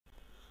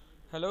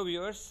Hello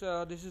viewers,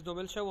 this is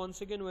Nobel Shah.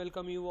 Once again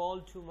welcome you all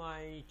to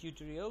my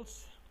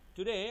tutorials.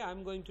 Today I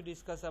am going to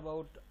discuss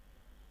about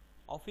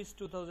Office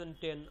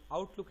 2010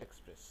 Outlook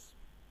Express.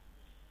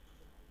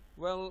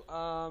 Well,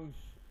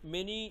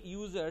 many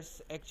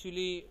users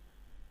actually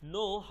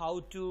know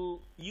how to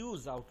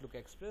use Outlook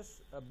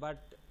Express,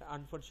 but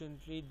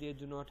unfortunately they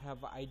do not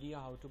have idea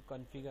how to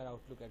configure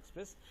Outlook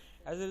Express.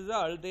 As a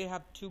result, they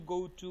have to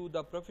go to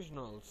the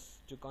professionals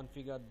to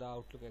configure the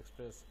Outlook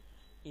Express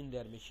in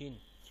their machine.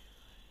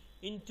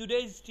 In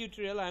today's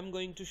tutorial I am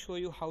going to show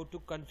you how to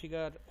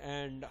configure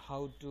and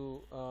how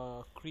to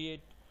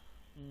create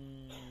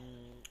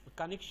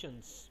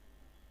connections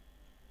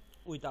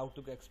with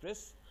Outlook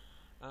Express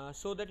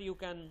so that you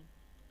can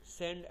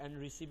send and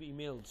receive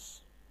emails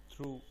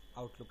through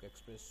Outlook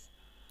Express.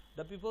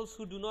 The people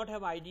who do not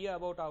have idea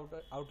about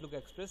Outlook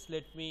Express,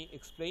 let me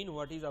explain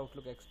what is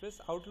Outlook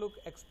Express. Outlook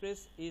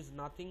Express is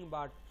nothing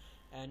but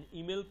an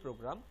email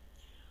program.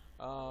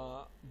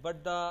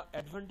 But the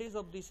advantage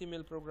of this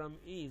email program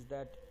is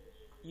that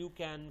you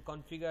can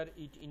configure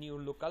it in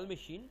your local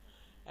machine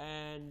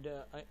and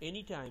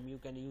anytime you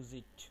can use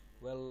it.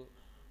 Well,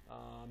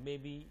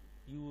 maybe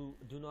you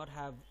do not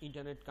have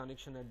internet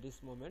connection at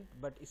this moment,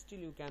 but still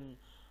you can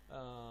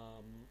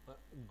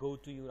go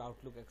to your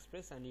Outlook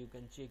Express and you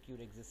can check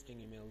your existing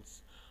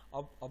emails.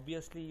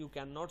 Obviously you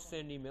cannot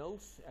send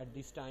emails at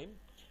this time,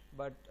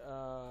 but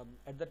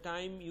at the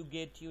time you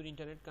get your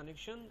internet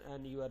connection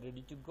and you are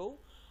ready to go,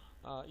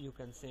 you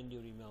can send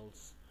your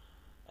emails.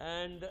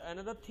 And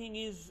another thing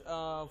is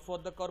for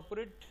the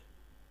corporate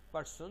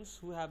persons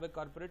who have a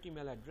corporate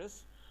email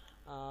address,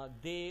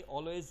 they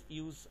always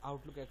use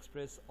Outlook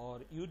Express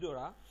or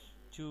Eudora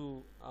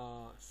to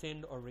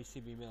send or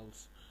receive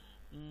emails.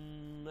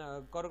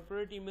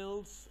 Corporate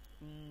emails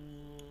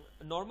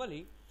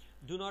normally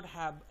do not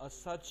have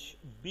such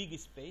big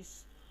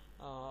space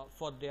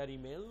for their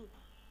email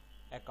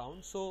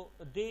account, so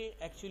they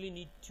actually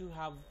need to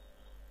have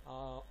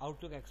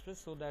Outlook Express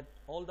so that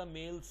all the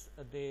mails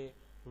they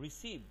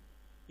receive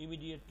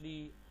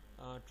immediately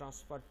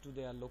transferred to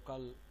their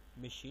local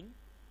machine,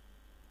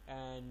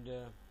 and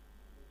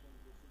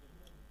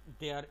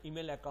their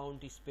email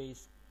account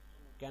space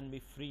can be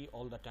free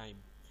all the time.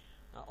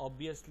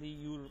 Obviously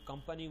your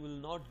company will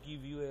not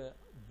give you a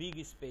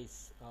big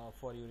space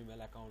for your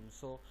email account,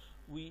 so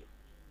we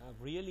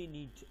really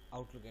need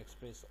Outlook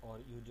Express or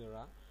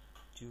Eudora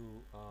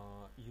to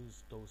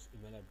use those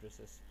email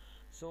addresses.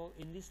 So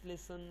in this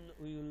lesson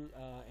we will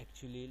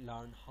actually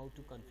learn how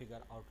to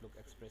configure Outlook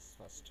Express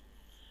first.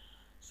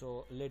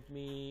 So let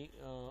me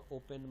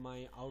open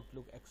my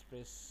Outlook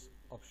Express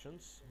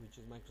options, which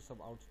is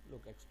Microsoft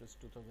Outlook Express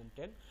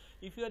 2010.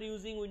 If you are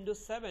using Windows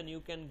 7,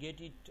 you can get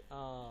it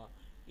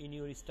in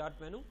your start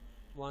menu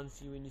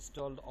once you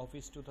installed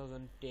Office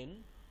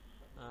 2010.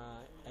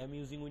 I am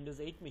using Windows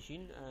 8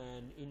 machine,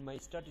 and in my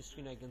start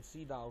screen I can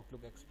see the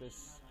Outlook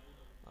Express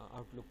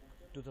Outlook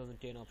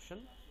 2010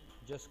 option.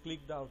 Just click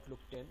the Outlook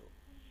 10.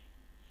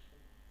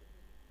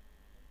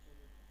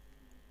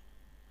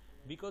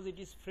 Because it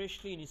is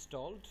freshly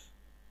installed,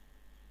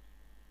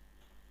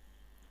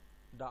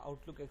 the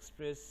Outlook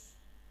Express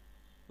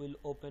will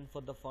open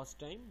for the first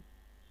time.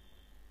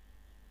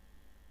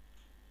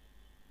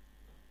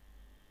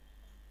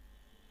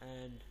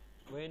 And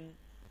when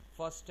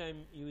first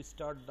time you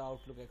start the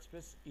Outlook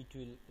Express, it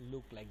will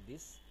look like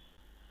this.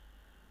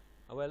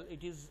 Well,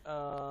 it is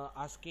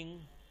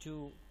asking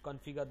to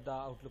configure the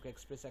Outlook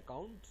Express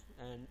account,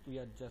 and we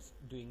are just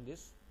doing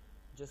this.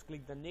 Just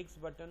click the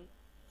next button,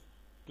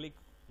 click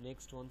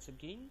next once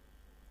again,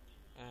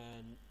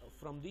 and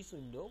from this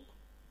window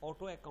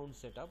auto account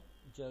setup,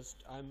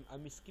 just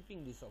I'm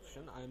skipping this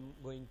option. I'm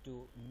going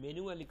to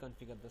manually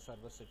configure the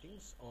server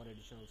settings or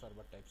additional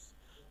server types.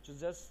 So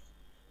just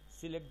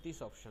select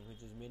this option,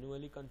 which is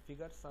manually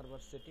configure server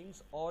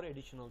settings or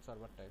additional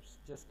server types.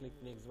 Just click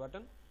next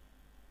button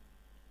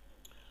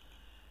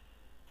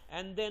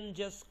and then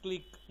just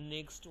click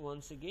next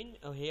once again.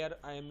 Here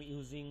I am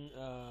using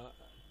I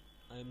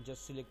am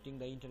just selecting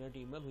the internet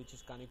email, which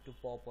is connect to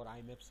POP or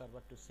IMAP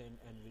server to send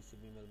and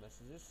receive email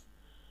messages.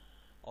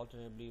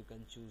 Alternatively you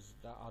can choose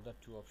the other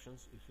two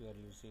options if you are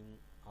using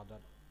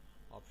other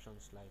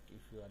options, like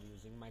if you are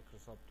using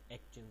Microsoft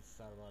Exchange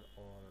server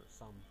or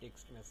some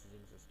text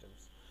messaging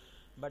systems.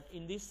 But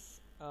in this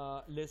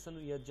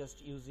lesson we are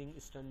just using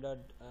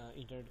standard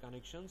internet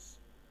connections,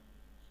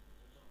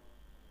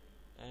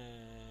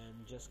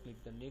 and just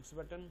click the next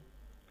button.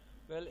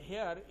 Well,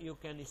 here you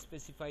can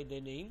specify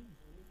the name.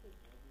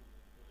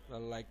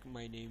 Well, like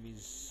my name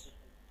is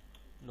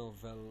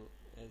Novel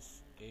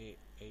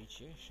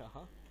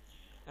Shah,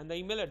 and the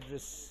email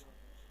address,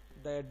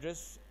 the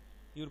address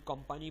your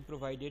company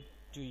provided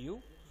to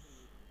you,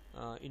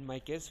 in my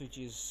case, which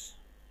is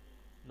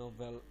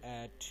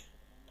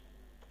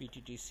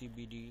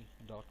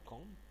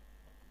novel@pttcbd.com.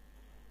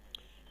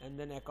 and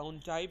then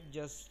account type,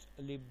 just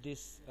leave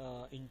this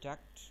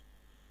intact.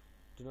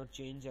 Do not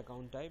change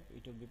account type,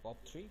 it will be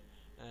POP3.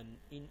 And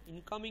in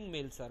incoming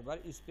mail server,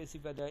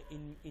 specify the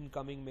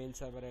incoming mail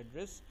server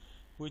address,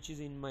 which is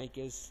in my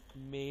case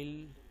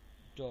mail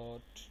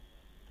dot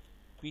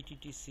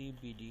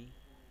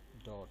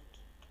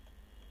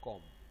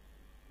pttcbd.com,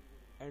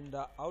 and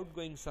the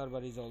outgoing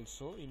server is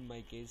also, in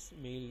my case,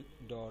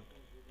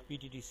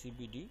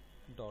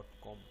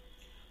 mail.pttcbd.com.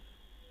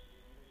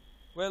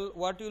 Well,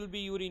 what will be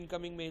your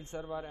incoming mail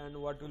server and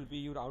what will be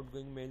your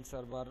outgoing mail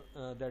server,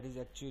 that is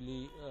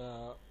actually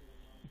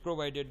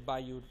provided by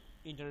your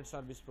internet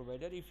service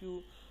provider. If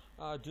you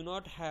do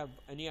not have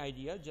any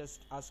idea,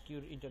 just ask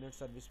your internet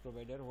service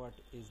provider what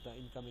is the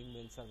incoming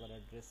mail server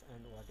address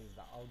and what is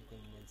the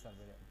outgoing mail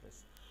server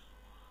address.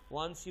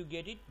 Once you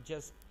get it,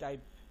 just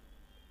type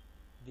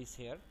this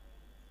here.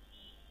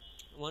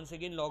 Once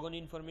again, login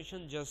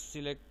information, just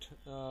select,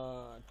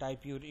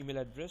 type your email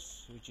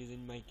address, which is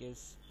in my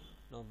case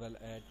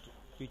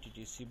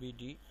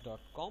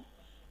novel@pttcbd.com,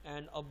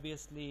 and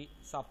obviously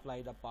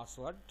supply the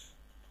password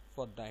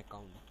for the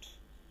account.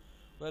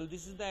 Well,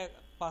 this is the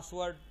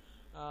password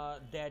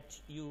that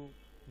you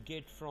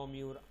get from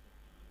your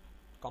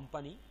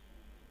company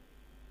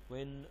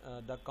when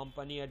the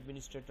company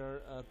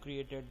administrator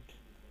created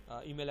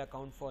email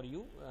account for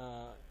you.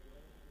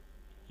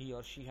 He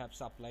or she have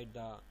supplied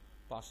the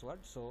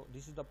password, so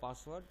this is the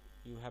password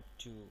you have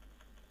to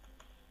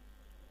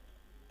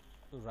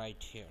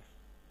write here.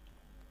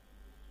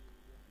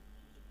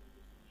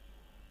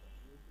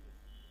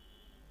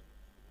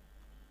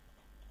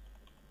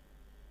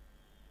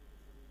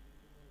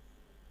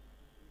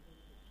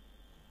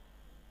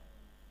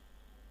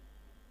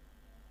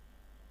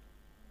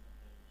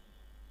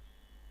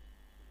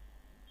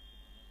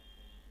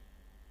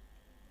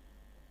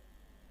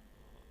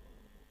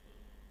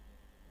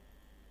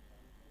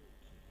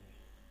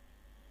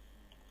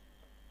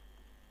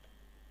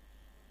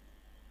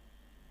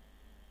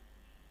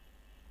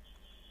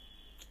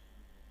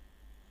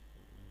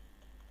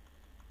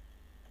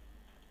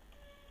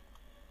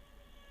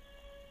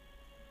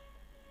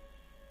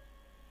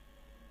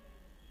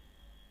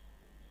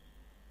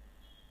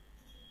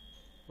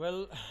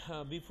 Well,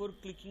 before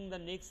clicking the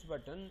next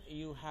button,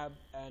 you have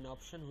an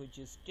option which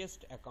is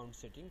test account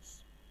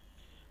settings.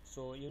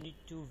 So you need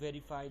to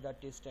verify the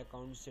test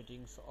account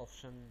settings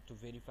option to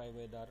verify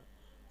whether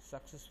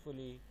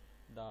successfully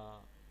the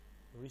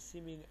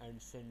receiving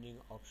and sending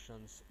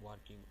options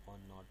working or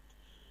not.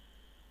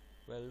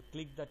 Well,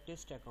 click the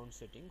test account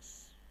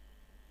settings,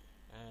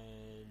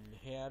 and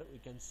here we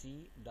can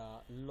see the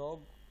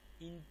log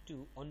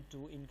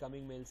onto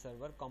incoming mail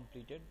server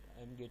completed.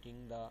 I am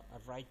getting the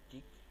right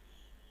tick,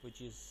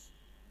 which is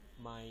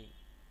my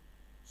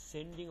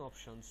sending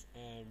options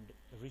and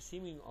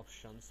receiving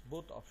options,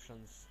 both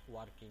options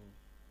working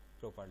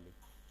properly.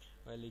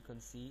 Well, you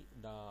can see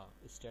the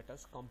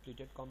status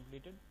completed.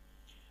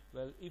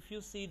 Well, if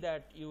you see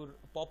that your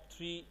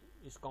POP3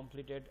 is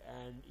completed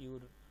and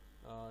your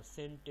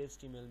send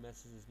test email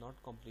message is not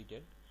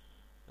completed,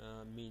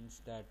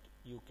 means that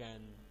you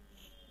can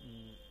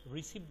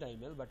receive the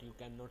email but you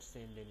cannot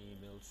send any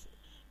emails.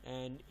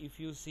 And if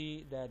you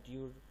see that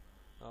your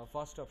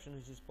first option,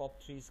 which is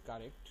POP3, is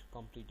correct,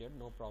 completed,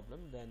 no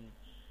problem, then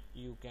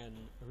you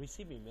can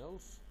receive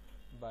emails,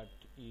 but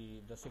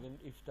if the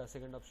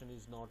second option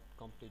is not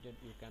completed,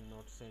 you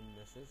cannot send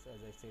message,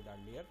 as I said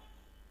earlier.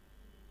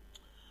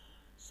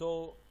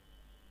 So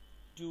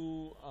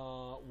to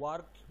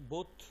work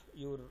both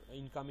your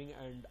incoming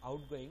and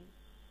outgoing,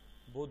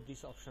 both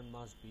this option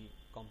must be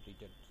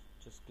completed.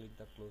 Just click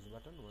the close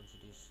button once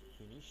it is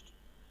finished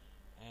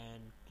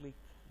and click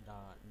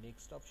the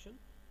next option.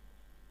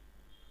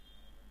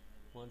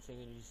 Once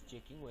again, it is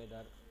checking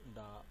whether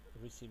the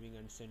receiving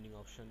and sending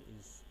option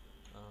is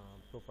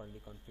properly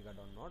configured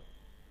or not.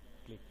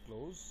 Click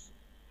close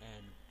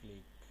and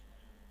click.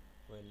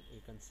 Well,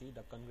 you can see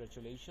the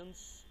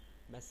congratulations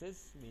message,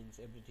 means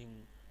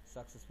everything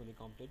successfully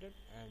completed,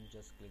 and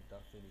just click the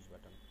finish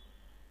button.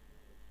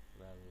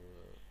 Well,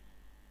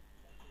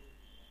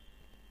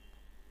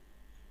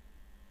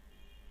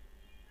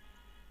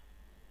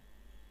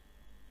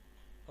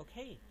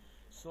 okay,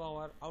 so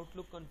our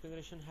Outlook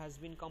configuration has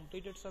been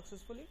completed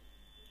successfully.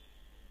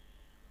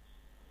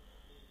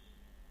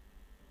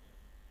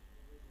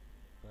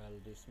 Well,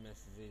 this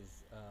message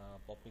is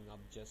popping up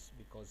just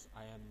because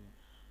I am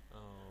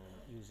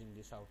using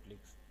this Outlook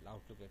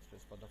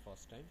Express for the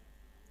first time.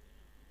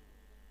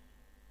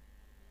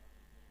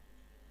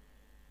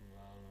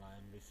 Well, I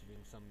am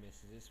receiving some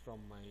messages from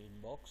my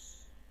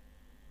inbox.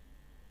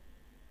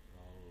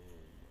 Oh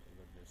my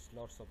goodness,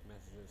 lots of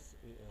messages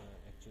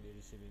actually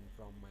receiving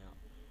from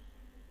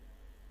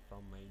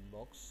my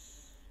inbox.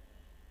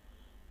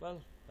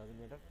 Well, doesn't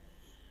matter.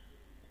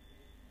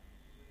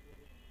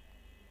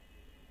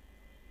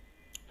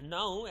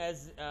 Now,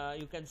 as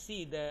you can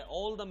see,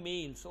 all the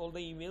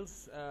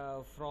emails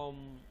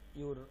from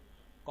your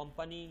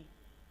company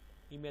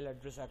email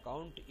address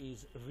account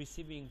is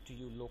receiving to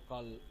your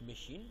local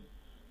machine.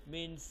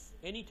 Means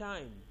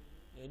anytime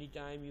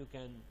you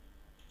can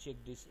check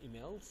these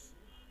emails,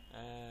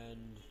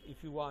 and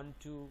if you want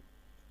to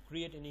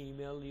create any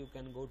email, you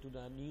can go to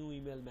the new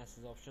email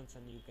message options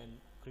and you can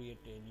create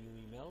a new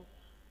email.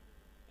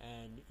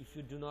 And if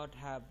you do not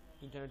have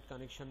internet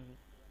connection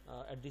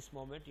at this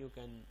moment, you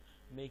can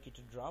make it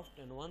a draft,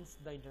 and once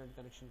the internet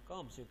connection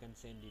comes you can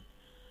send it.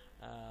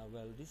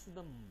 Well, this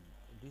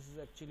is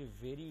actually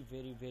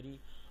very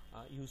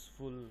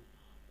useful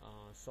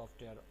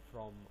software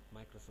from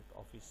Microsoft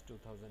Office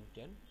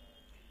 2010.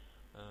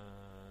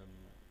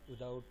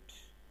 Without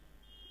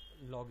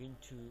logging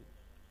to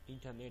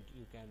internet,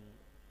 you can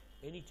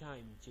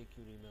anytime check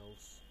your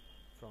emails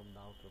from the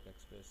Outlook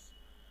Express.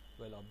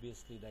 Well,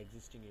 obviously the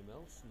existing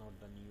emails, not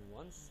the new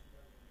ones.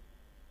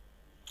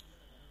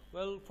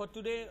 Well, for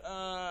today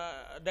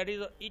that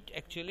is it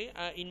actually.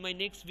 In my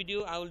next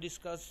video I will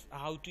discuss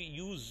how to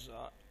use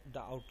the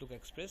Outlook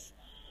Express.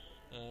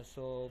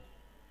 So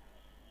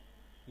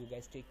you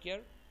guys take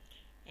care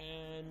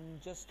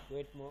and just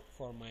wait more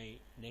for my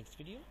next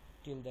video.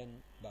 Till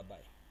then, bye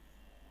bye.